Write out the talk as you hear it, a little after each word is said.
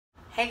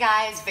Hey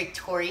guys,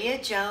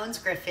 Victoria Jones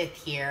Griffith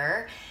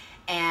here,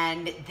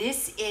 and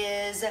this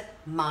is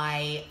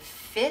my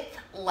fifth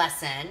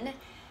lesson,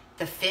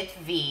 the fifth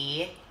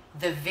V,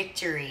 the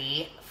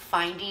victory,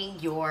 finding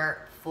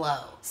your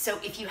flow. So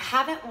if you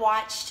haven't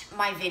watched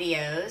my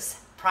videos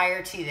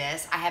prior to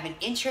this, I have an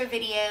intro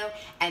video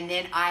and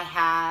then I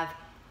have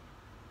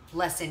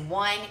lesson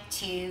 1,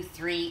 2,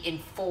 3, and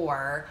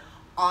 4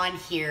 on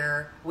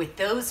here with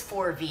those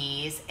 4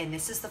 V's, and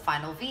this is the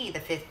final V, the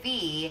fifth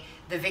V,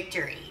 the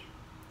victory,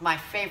 my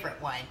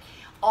favorite one.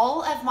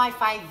 All of my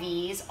 5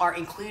 V's are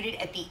included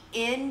at the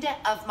end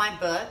of my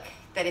book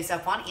that is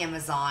up on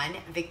Amazon,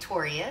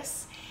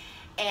 Victorious,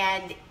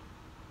 and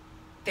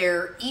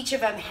each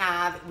of them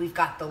we've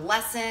got the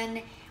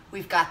lesson,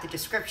 we've got the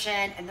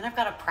description, and then I've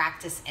got a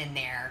practice in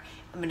there.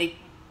 I'm gonna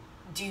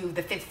do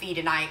the fifth V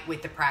tonight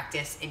with the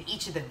practice, and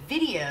each of the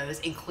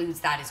videos includes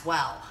that as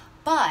well.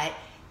 But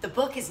the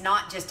book is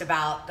not just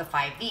about the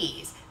 5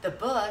 V's. The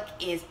book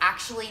is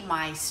actually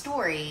my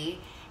story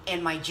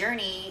and my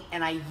journey,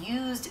 and I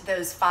used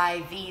those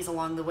 5 V's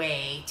along the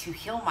way to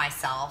heal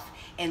myself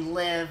and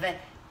live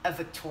a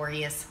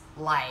victorious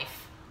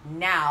life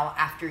now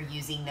after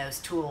using those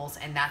tools,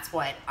 and that's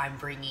what I'm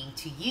bringing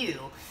to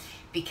you.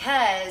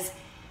 Because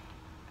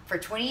for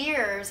 20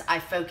 years, I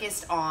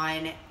focused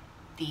on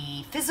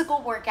the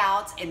physical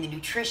workouts and the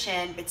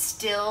nutrition, but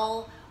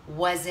still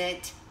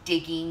wasn't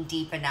digging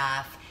deep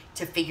enough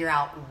to figure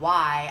out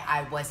why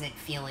I wasn't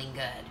feeling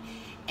good.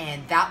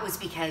 And that was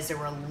because there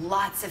were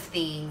lots of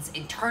things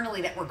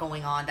internally that were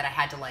going on that I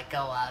had to let go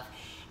of.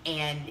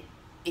 And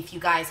if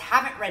you guys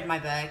haven't read my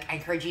book, I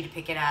encourage you to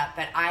pick it up,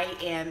 but I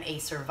am a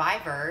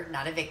survivor,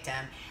 not a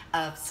victim,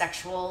 of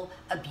sexual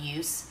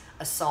abuse,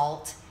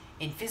 assault,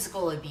 and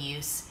physical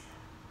abuse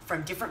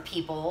from different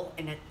people,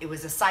 and it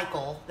was a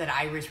cycle that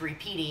I was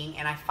repeating,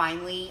 and I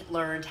finally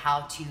learned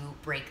how to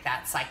break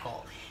that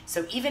cycle.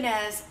 So even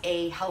as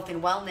a health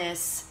and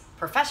wellness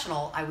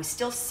professional, I was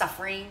still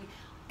suffering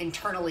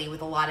internally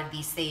with a lot of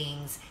these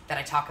things that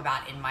I talk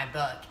about in my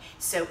book.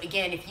 So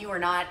again, if you are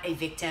not a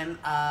victim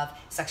of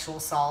sexual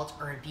assault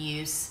or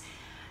abuse,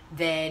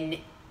 then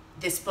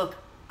this book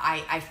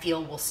I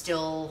feel will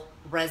still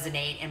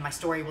resonate, and my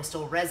story will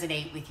still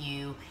resonate with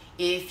you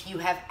if you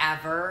have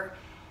ever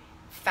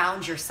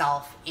found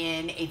yourself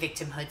in a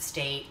victimhood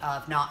state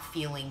of not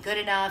feeling good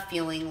enough,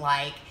 feeling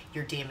like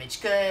you're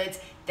damaged goods,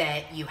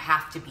 that you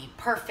have to be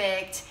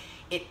perfect.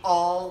 It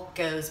all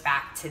goes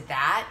back to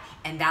that,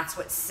 and that's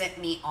what sent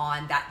me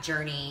on that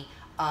journey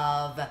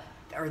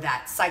or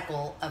that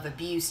cycle of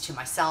abuse to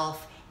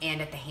myself and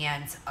at the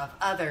hands of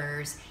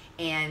others.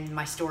 And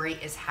my story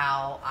is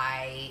how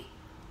I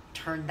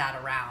turned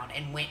that around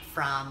and went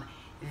from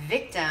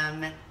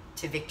victim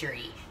to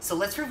victory. So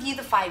let's review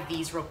the 5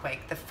 V's real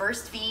quick. The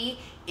first V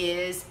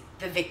is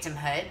the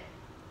victimhood.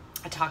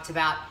 I talked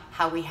about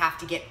how we have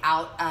to get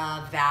out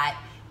of that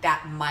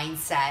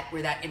mindset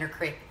where that inner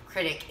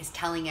critic is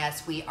telling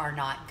us we are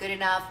not good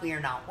enough, we are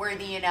not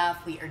worthy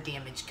enough, we are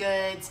damaged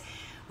goods,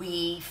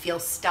 we feel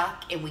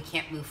stuck and we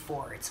can't move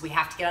forward. So we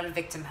have to get out of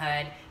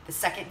victimhood. The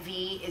second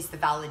V is the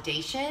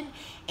validation,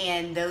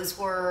 and those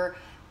were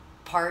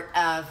part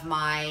of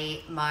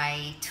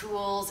my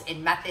tools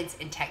and methods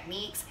and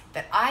techniques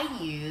that I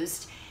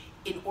used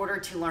in order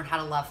to learn how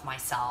to love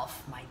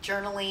myself. My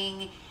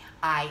journaling,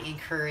 I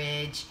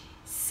encourage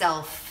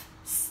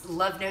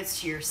love notes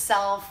to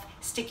yourself,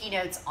 sticky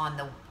notes on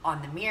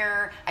the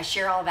mirror. I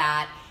share all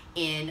that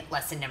in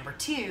lesson number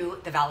 2,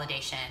 the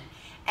validation.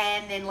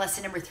 And then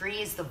lesson number 3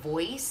 is the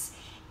voice,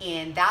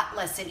 and that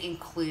lesson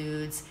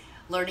includes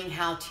learning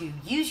how to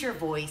use your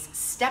voice,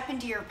 step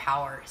into your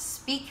power,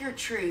 speak your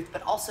truth,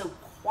 but also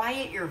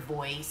quiet your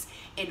voice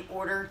in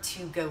order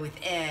to go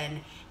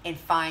within and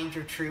find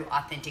your true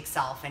authentic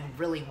self. And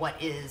really,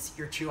 what is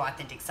your true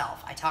authentic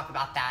self? I talk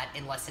about that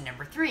in lesson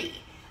number 3,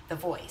 the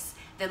voice.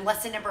 Then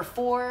lesson number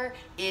 4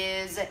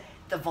 is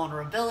the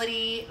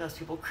vulnerability. Most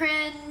people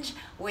cringe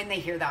when they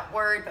hear that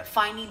word, but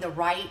finding the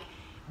right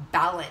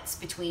balance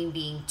between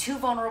being too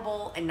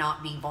vulnerable and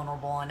not being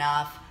vulnerable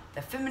enough,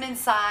 the feminine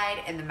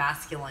side and the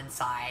masculine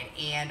side,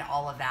 and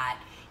all of that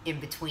in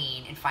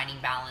between, and finding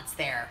balance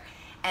there.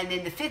 And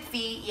then the 5th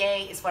V,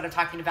 yay, is what I'm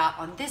talking about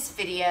on this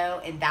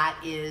video, and that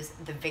is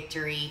the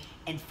victory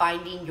and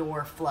finding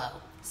your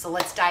flow. So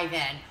let's dive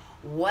in.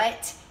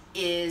 What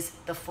is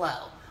the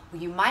flow?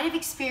 Well, you might have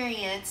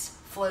experienced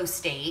flow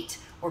state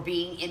or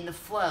being in the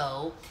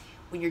flow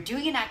when you're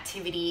doing an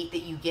activity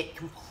that you get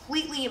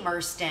completely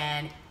immersed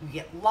in, you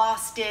get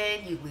lost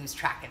in, you lose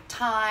track of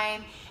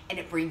time, and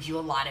it brings you a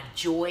lot of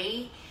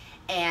joy,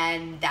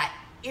 and that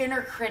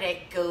inner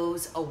critic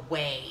goes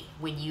away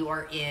when you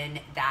are in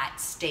that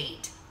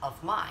state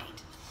of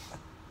mind.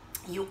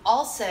 You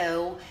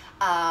also,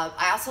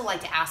 I also like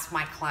to ask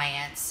my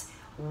clients,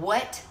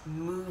 what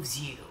moves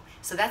you?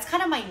 So that's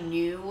kind of my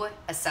new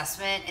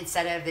assessment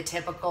instead of the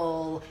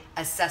typical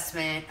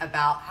assessment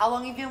about how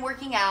long you've been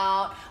working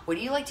out, what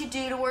do you like to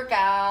do to work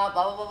out,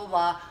 blah, blah, blah, blah,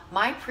 blah.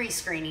 My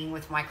pre-screening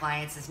with my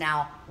clients is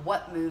now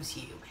what moves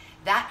you.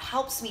 That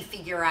helps me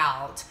figure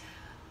out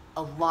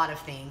a lot of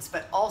things,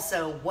 but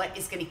also what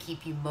is going to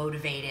keep you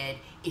motivated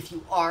if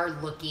you are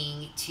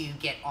looking to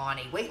get on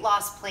a weight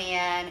loss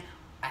plan,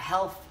 a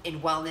health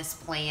and wellness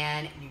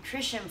plan,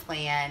 nutrition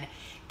plan.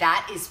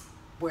 That is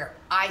where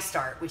I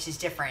start, which is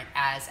different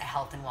as a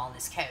health and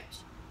wellness coach.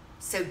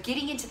 So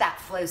getting into that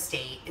flow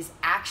state is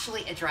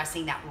actually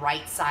addressing that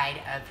right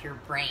side of your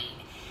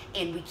brain.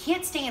 And we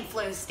can't stay in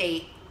flow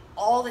state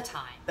all the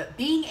time, but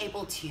being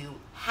able to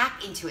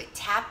hack into it,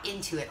 tap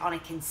into it on a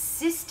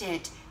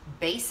consistent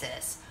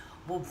basis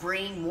will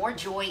bring more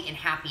joy and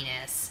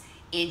happiness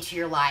into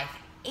your life,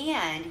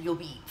 and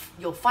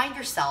you'll find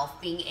yourself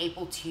being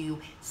able to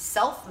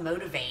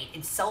self-motivate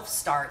and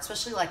self-start,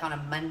 especially like on a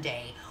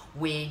Monday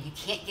when you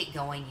can't get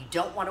going, you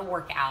don't want to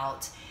work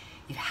out,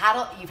 you've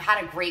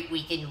had a great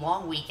weekend,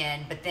 long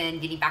weekend, but then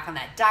getting back on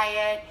that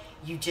diet,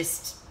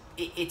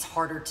 it's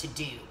harder to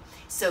do.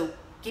 So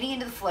getting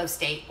into the flow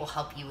state will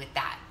help you with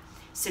that.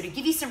 So to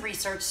give you some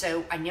research,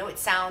 so I know it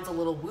sounds a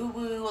little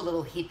woo-woo, a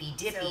little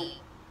hippy-dippy. So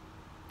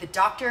the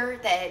doctor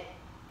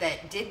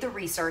that did the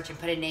research and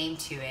put a name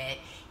to it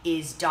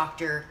is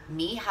Dr.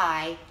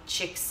 Mihai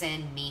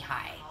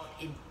Csikszentmihalyi.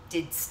 And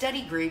did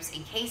study groups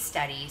and case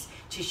studies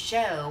to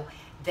show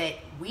that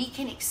we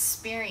can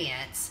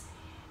experience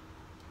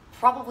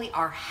probably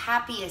our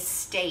happiest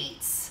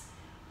states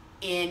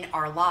in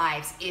our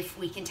lives if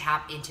we can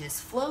tap into this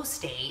flow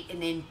state,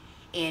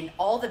 and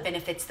all the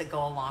benefits that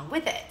go along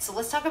with it. So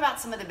let's talk about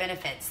some of the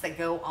benefits that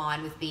go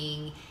on with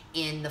being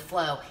in the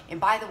flow. And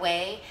by the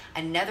way,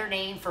 another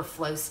name for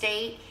flow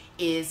state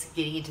is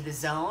getting into the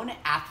zone.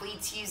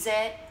 Athletes use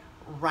it.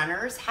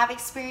 Runners have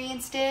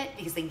experienced it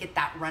because they can get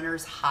that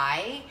runner's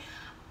high.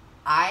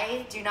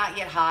 I do not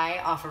get high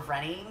off of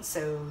running,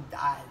 so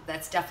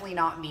that's definitely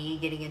not me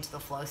getting into the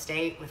flow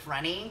state with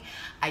running.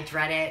 I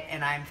dread it,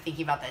 and I'm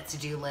thinking about that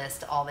to-do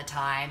list all the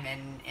time,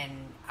 and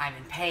I'm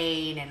in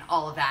pain and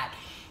all of that.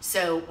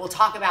 So we'll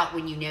talk about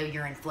when you know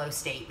you're in flow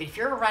state. But if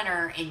you're a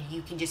runner and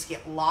you can just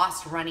get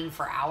lost running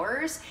for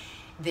hours,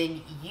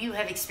 then you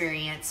have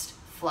experienced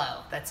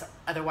flow. That's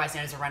otherwise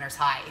known as a runner's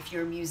high. If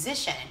you're a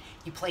musician,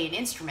 you play an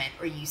instrument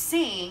or you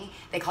sing,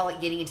 they call it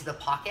getting into the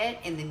pocket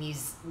in the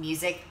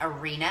music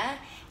arena,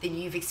 then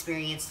you've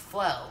experienced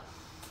flow.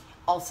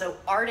 Also,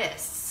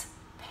 artists,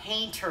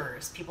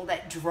 painters, people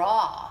that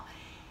draw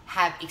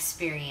have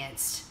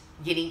experienced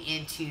getting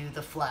into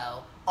the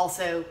flow.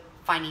 Also,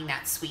 finding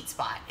that sweet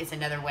spot is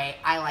another way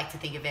I like to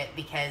think of it,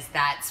 because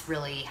that's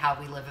really how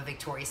we live a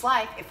victorious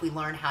life, if we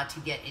learn how to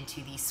get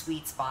into the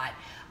sweet spot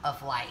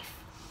of life.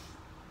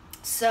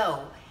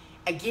 So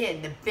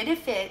again, the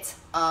benefits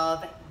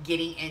of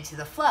getting into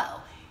the flow,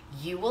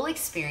 you will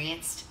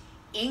experience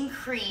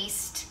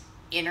increased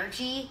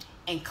energy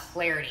and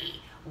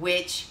clarity,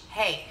 which,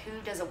 hey,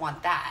 who doesn't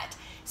want that?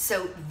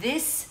 So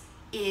this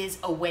is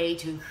a way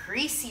to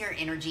increase your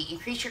energy,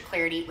 increase your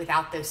clarity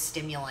without those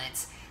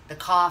stimulants, the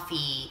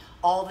coffee,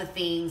 all the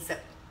things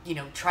that,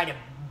 try to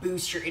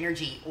boost your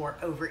energy, or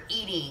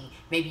overeating.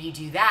 Maybe you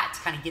do that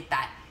to kind of get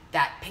that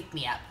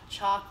pick-me-up.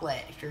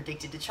 Chocolate, if you're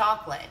addicted to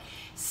chocolate.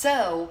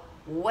 So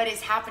what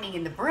is happening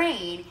in the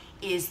brain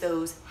is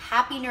those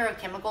happy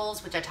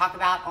neurochemicals, which I talk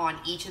about on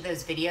each of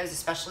those videos,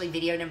 especially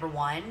video number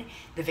 1,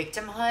 the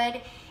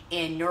victimhood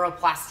and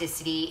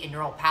neuroplasticity and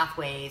neural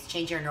pathways,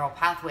 changing our neural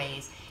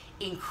pathways,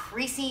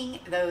 increasing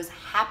those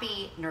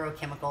happy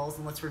neurochemicals.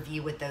 And let's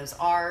review what those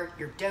are: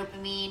 your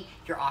dopamine,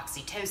 your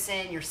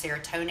oxytocin, your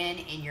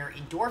serotonin, and your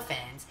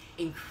endorphins.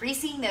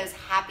 Increasing those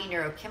happy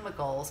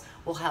neurochemicals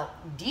will help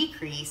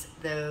decrease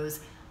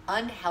those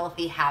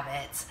unhealthy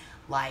habits,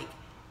 like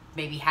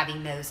maybe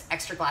having those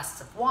extra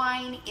glasses of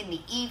wine in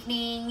the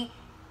evening,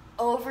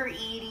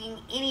 overeating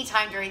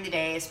anytime during the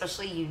day,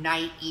 especially you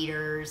night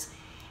eaters,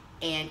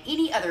 and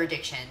any other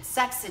addiction,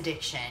 sex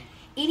addiction,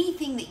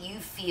 anything that you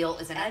feel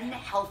is an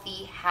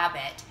unhealthy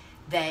habit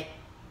that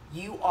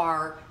you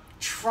are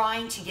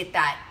trying to get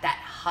that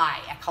high.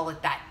 I call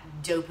it that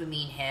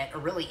dopamine hit, or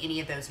really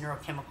any of those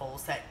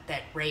neurochemicals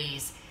that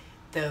raise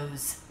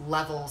those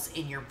levels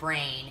in your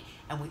brain.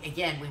 And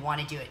we want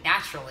to do it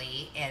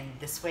naturally, and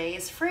this way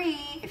is free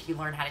if you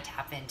learn how to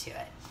tap into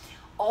it.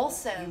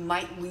 Also, you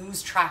might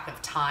lose track of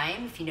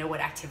time if you know what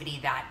activity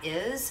that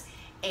is,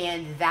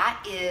 and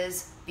that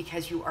is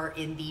because you are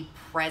in the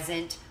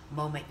present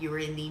moment. You're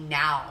in the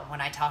now. When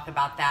I talk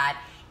about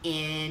that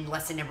in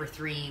lesson number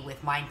 3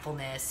 with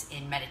mindfulness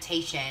in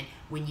meditation,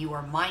 when you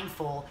are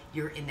mindful,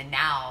 you're in the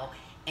now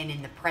and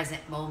in the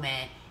present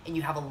moment, and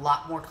you have a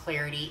lot more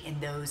clarity in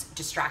those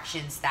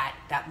distractions.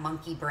 That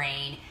monkey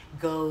brain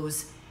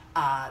goes,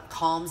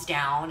 calms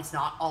down. It's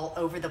not all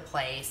over the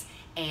place,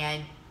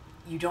 and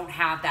you don't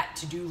have that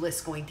to-do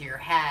list going through your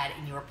head,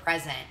 and you are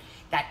present.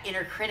 That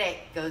inner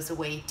critic goes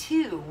away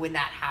too when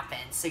that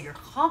happens. So your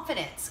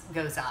confidence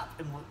goes up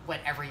in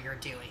whatever you're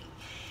doing.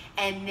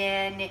 And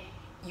then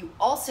you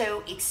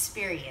also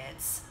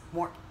experience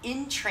more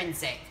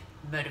intrinsic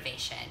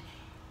motivation.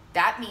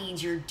 That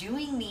means you're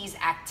doing these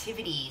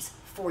activities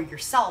for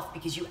yourself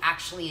because you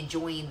actually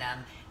enjoying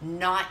them,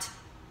 not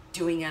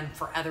doing them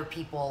for other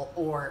people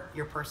or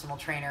your personal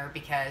trainer,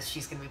 because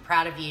she's going to be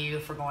proud of you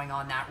for going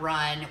on that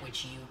run,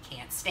 which you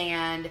can't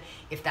stand.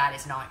 If that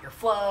is not your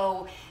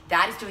flow,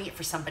 that is doing it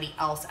for somebody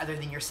else other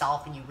than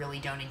yourself and you really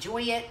don't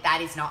enjoy it.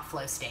 That is not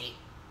flow state.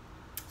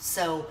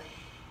 So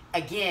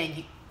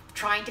again,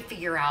 trying to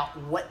figure out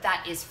what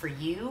that is for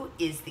you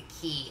is the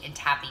key in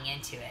tapping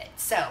into it.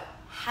 So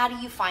how do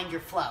you find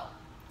your flow?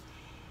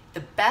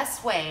 The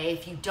best way,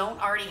 if you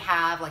don't already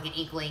have like an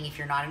inkling, if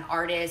you're not an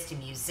artist, a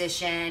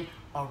musician,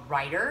 a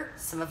writer,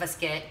 some of us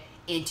get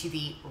into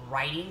the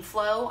writing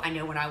flow. I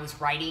know when I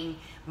was writing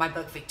my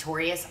book,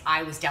 Victorious,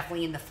 I was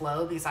definitely in the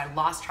flow because I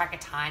lost track of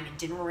time and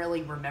didn't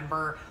really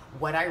remember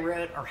what I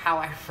wrote or how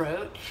I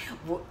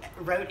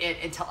wrote it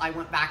until I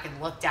went back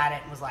and looked at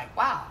it and was like,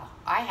 wow,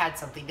 I had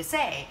something to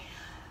say.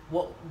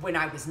 Well, when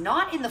I was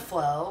not in the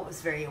flow,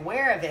 was very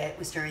aware of it,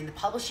 was during the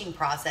publishing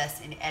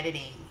process and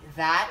editing.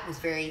 That was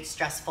very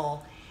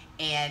stressful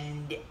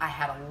and I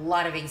had a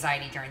lot of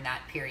anxiety during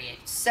that period.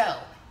 So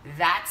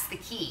that's the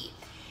key.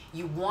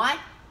 You want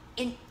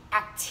an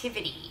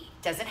activity.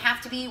 Doesn't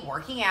have to be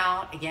working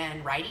out.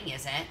 Again, writing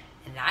isn't,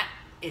 and that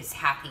is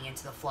hacking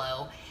into the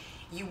flow.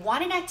 You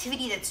want an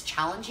activity that's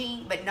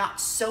challenging, but not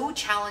so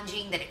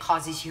challenging that it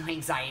causes you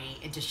anxiety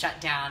and to shut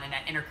down and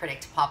that inner critic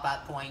to pop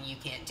up going, you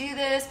can't do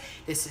this,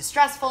 this is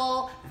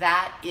stressful.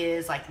 That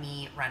is like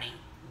me running,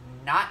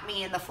 not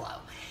me in the flow.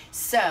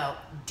 So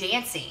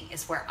dancing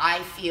is where I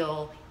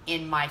feel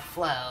in my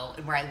flow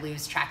and where I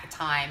lose track of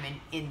time. And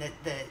in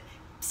the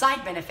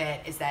side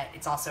benefit is that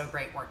it's also a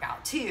great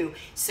workout too.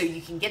 So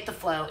you can get the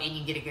flow and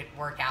you get a good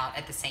workout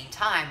at the same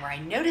time. Where I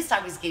noticed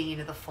I was getting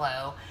into the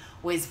flow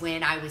was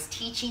when I was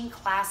teaching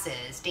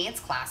classes, dance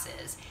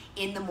classes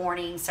in the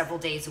morning, several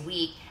days a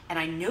week. And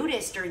I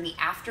noticed during the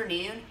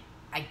afternoon,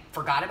 I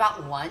forgot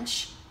about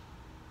lunch.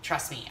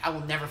 Trust me, I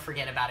will never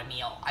forget about a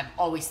meal. I'm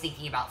always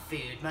thinking about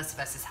food. Most of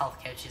us as health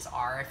coaches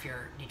are. If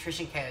you're a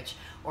nutrition coach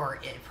or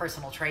a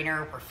personal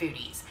trainer, we're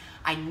foodies.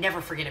 I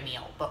never forget a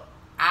meal. But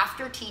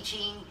after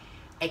teaching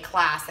a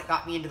class that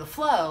got me into the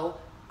flow,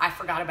 I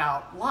forgot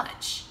about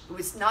lunch. It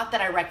was not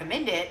that I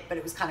recommend it, but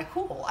it was kind of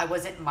cool. I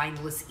wasn't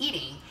mindless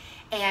eating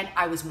and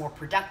I was more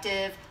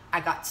productive. I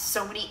got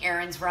so many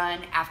errands run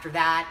after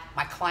that.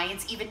 My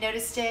clients even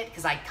noticed it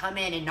because I'd come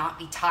in and not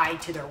be tied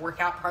to their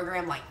workout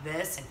program like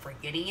this and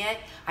forgetting it.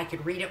 I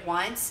could read it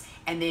once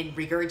and then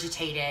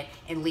regurgitate it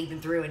and lead them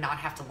through and not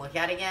have to look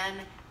at it again.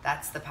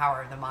 That's the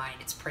power of the mind.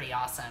 It's pretty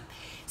awesome.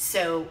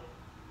 So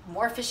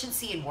more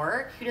efficiency in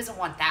work, who doesn't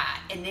want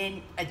that? And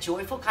then a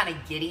joyful kind of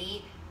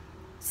giddy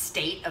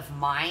state of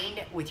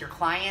mind with your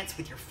clients,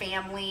 with your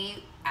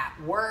family, at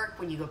work,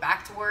 when you go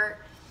back to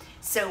work.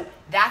 So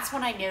that's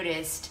when I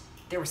noticed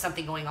there was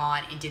something going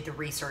on and did the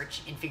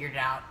research and figured it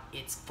out.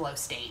 It's flow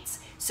states.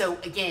 So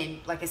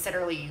again, like I said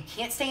earlier, you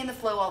can't stay in the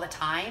flow all the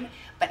time,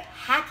 but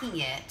hacking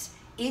it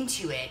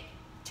into it,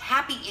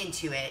 tapping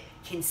into it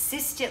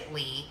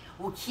consistently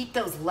will keep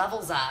those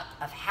levels up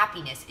of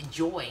happiness and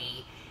joy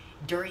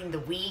during the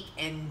week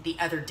and the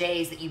other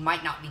days that you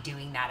might not be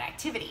doing that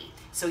activity.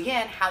 So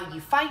again, how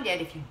you find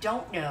it, if you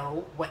don't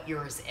know what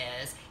yours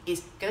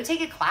is go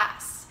take a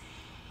class.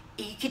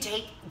 You could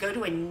go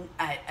to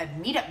a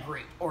meetup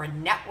group or a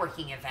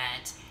networking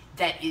event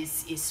that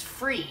is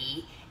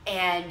free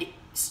and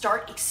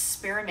start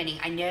experimenting.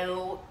 I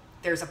know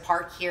there's a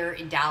park here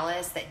in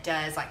Dallas that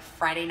does like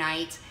Friday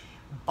night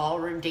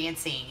ballroom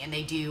dancing, and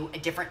they do a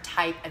different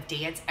type of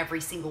dance every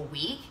single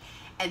week.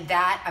 And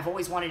that, I've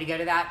always wanted to go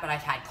to that, but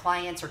I've had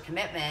clients or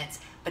commitments.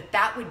 But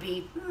that would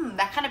be,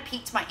 that kind of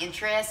piqued my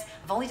interest.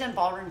 I've only done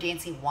ballroom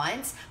dancing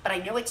once, but I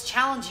know it's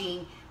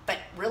challenging. But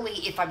really,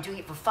 if I'm doing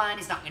it for fun,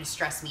 it's not going to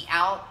stress me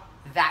out.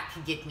 That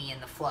could get me in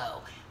the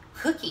flow.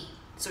 Cooking.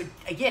 So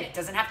again, it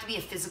doesn't have to be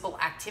a physical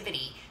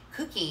activity.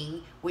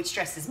 Cooking, which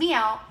stresses me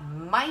out,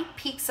 might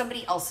pique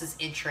somebody else's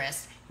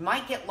interest,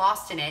 might get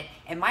lost in it,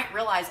 and might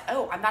realize,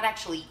 oh, I'm not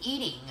actually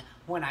eating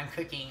when I'm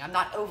cooking. I'm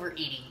not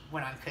overeating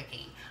when I'm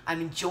cooking. I'm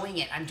enjoying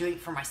it. I'm doing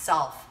it for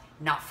myself,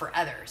 not for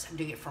others. I'm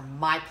doing it for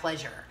my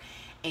pleasure.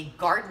 And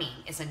gardening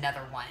is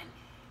another one.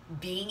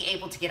 Being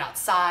able to get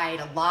outside,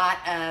 a lot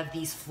of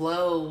these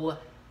flow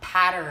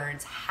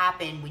patterns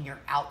happen when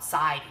you're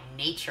outside in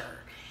nature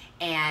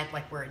and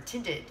like we're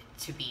intended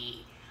to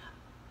be.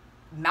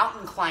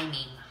 Mountain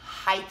climbing,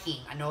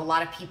 hiking. I know a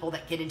lot of people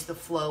that get into the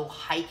flow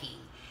hiking,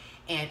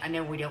 and I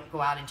know we don't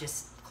go out and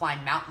just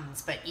climb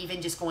mountains, but even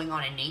just going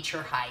on a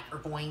nature hike or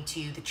going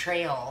to the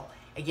trail,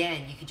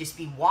 again, you could just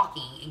be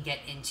walking and get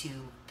into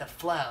the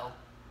flow.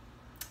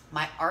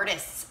 My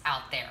artists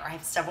out there, I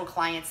have several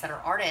clients that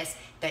are artists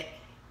that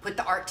put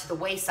the art to the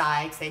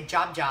wayside because they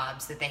had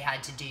jobs that they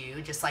had to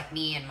do, just like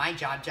me and my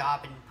job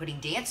and putting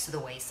dance to the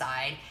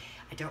wayside.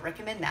 I don't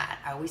recommend that.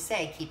 I always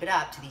say keep it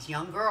up to these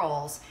young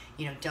girls.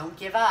 Don't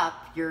give up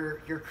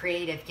your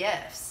creative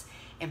gifts.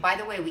 And by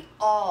the way, we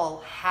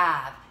all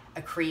have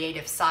a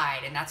creative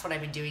side, and that's what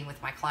I've been doing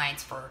with my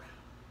clients for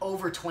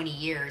over 20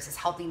 years, is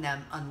helping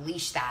them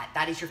unleash that.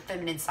 That is your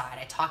feminine side.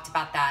 I talked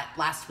about that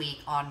last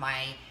week on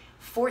my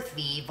 4th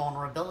V,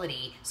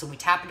 vulnerability. So when we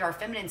tap into our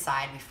feminine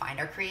side, we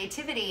find our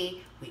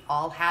creativity. We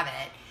all have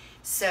it.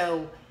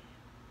 So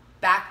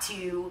back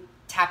to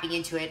tapping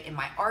into it in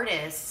my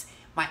artists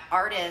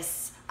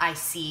I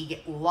see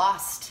get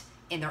lost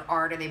in their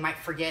art, or they might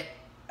forget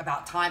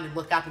about time and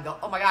look up and go,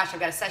 oh my gosh, I've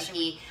got a session,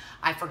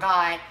 I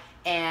forgot,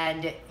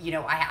 and you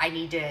know, I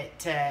need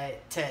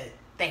to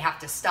they have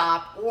to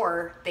stop,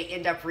 or they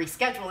end up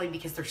rescheduling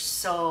because they're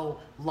so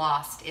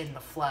lost in the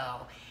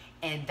flow.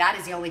 And that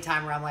is the only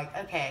time where I'm like,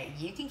 okay,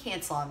 you can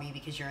cancel on me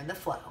because you're in the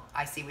flow.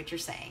 I see what you're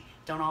saying.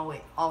 Don't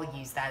always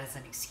use that as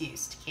an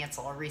excuse to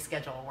cancel or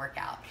reschedule a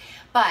workout.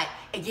 But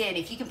again,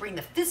 if you can bring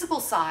the physical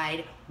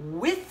side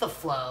with the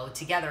flow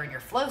together in your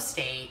flow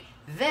state,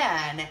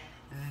 then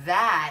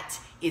that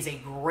is a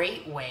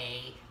great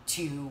way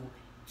to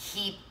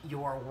keep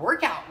your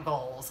workout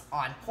goals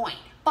on point.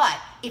 But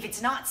if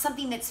it's not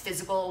something that's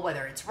physical,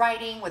 whether it's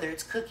writing, whether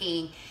it's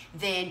cooking,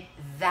 then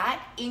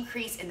that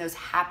increase in those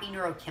happy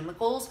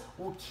neurochemicals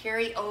will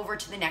carry over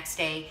to the next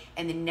day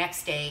and the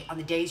next day on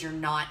the days you're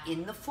not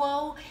in the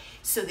flow,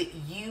 so that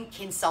you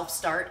can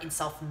self-start and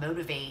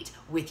self-motivate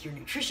with your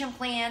nutrition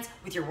plans,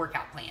 with your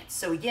workout plans.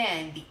 So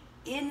again, the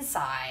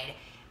inside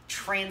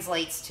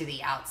translates to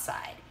the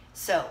outside.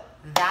 So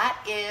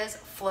that is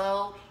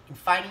flow and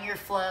finding your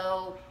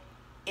flow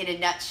in a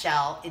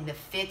nutshell in the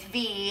 5th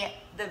V,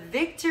 the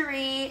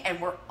victory, and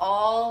we're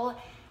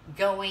all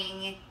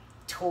going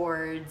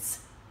towards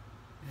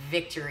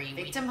victory,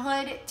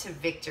 victimhood to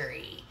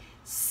victory.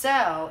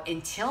 So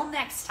until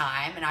next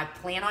time, and I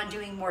plan on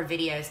doing more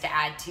videos to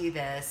add to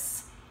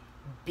this,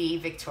 be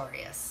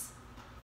victorious.